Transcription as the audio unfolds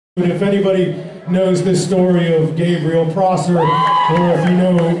If anybody knows the story of Gabriel Prosser, or if you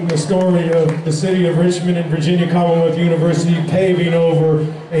know the story of the city of Richmond and Virginia Commonwealth University paving over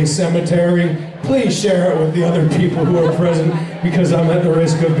a cemetery, please share it with the other people who are present, because I'm at the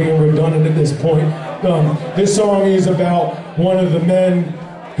risk of being redundant at this point. This song is about one of the men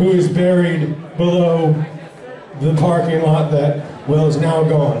who is buried below the parking lot that, well, is now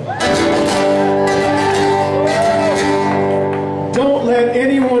gone. Don't let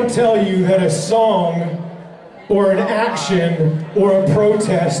anyone tell you that a song or an action or a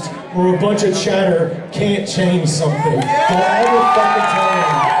protest or a bunch of chatter can't change something. Don't ever fucking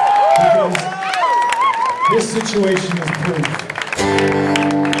tell them, because this situation is proof.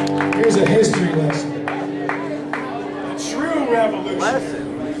 Here's a history lesson. A true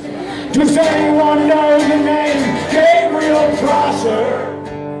revolution. Does anyone know the name Gabriel Prosser?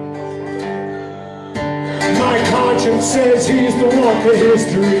 My conscience says he's the one that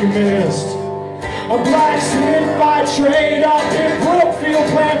history missed. A blacksmith by trade up in Brookfield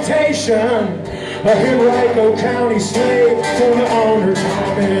Plantation, a Henrico County slave for the owner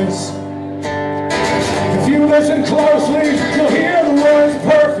Thomas. If you listen closely, you'll hear the words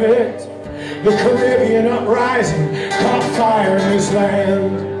perfect. The Caribbean uprising caught fire in this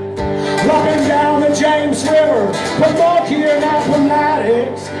land. Up and down the James River, Pamunkey and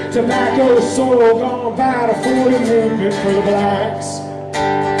Appomattox, tobacco soil gone bad, a 40 movement for the blacks.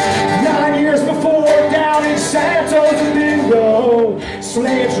 9 years before, down in Santo Domingo,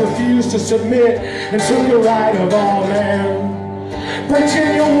 slaves refused to submit and took the right of all men.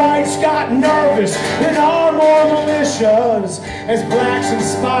 Virginia whites got nervous and armed more militias as blacks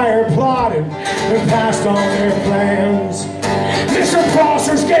inspired, plotted, and passed on their plans. Mr.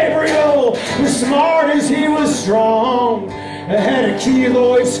 Prosser's Gabriel was smart as he was strong, had a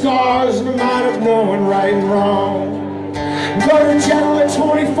keloid scars and a mind of knowing right and wrong. But a general at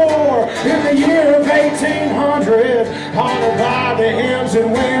 24 in the year of 1800, honored by the hymns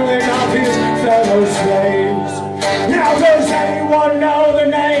and wailing of his fellow slaves. Now does anyone know the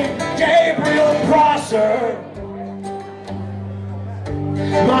name Gabriel Prosser?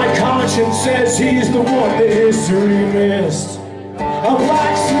 My conscience says he's the one that history missed. A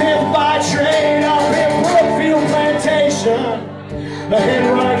blacksmith by trade up in Brookfield Plantation, a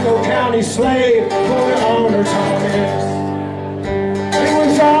Henrico County slave for the owner Thomas. It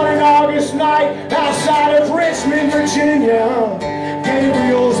was on an August night outside of Richmond, Virginia.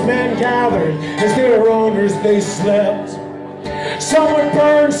 Gabriel's men gathered as their owners they slept. Some would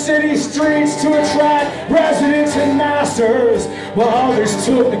burn city streets to attract residents and masters, while others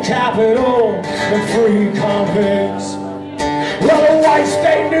took the Capitol and freed convicts. Well, the whites,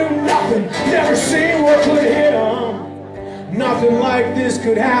 they knew nothing, never seen what could hit them. Nothing like this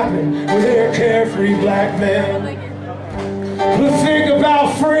could happen with their carefree black men. But think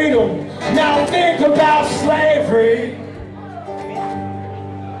about freedom, now think about slavery.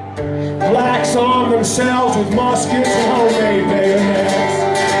 Blacks armed themselves with muskets and homemade bayonets.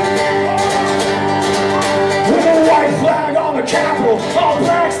 With a white flag on the Capitol, all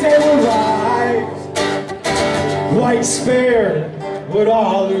blacks they would rise. Whites spared would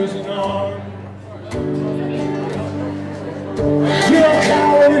all lose an arm. You're a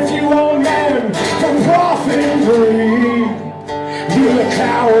coward if you own men for profit and greed. You're the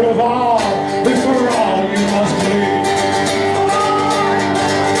coward of all, and for all you must bleed.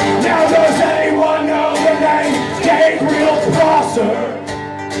 Now does anyone know the name Gabriel Prosser?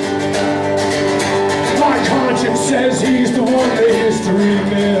 My conscience says he's the one that history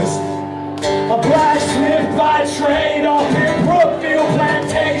missed. A blacksmith by trade up in Brookfield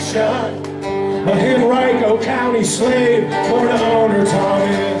Plantation, a Henrico County slave for the owner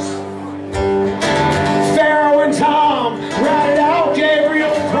Thomas. Pharaoh and Tom ratted out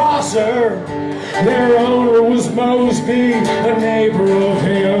Gabriel Prosser. Their owner was Mosby, a neighbor of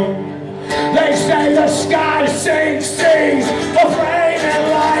him. They say the sky sings seas of rain and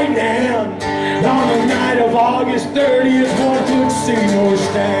lightning. On the night of August 30th, one could see nor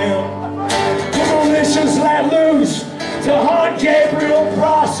stand. The militias let loose to hunt Gabriel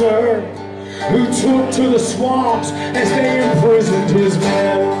Prosser, who took to the swamps as they imprisoned his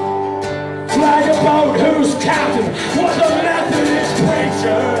men. Flag a boat whose captain was a Methodist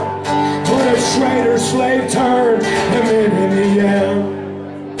preacher, but a traitor slave turned him in the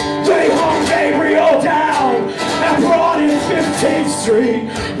end. They hung Gabriel down and brought in 15th Street.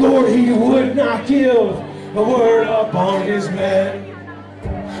 Lord, he would not give a word up on his men.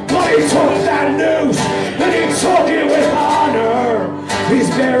 But he took that noose and he took it with honor. He's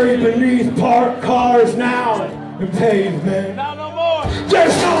buried beneath parked cars now and pavement. Now no more.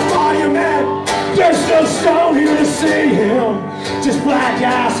 There's no monument, there's no stone here to see him. Just black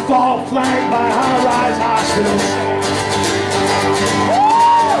asphalt flanked by high-rise hospitals.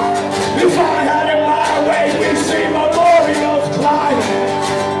 If I had it my way, we'd see memorials climbing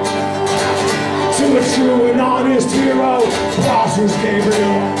to a true and honest hero, Prosper's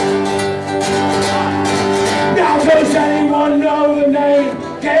Gabriel. Now does anyone know the name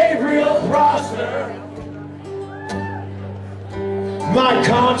Gabriel Prosper? My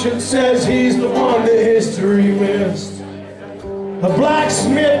conscience says he's the one that history missed. A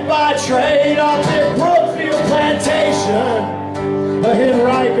blacksmith by trade up at Brookfield Plantation. A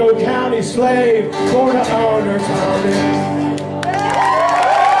Henrico County slave born to owner Thomas.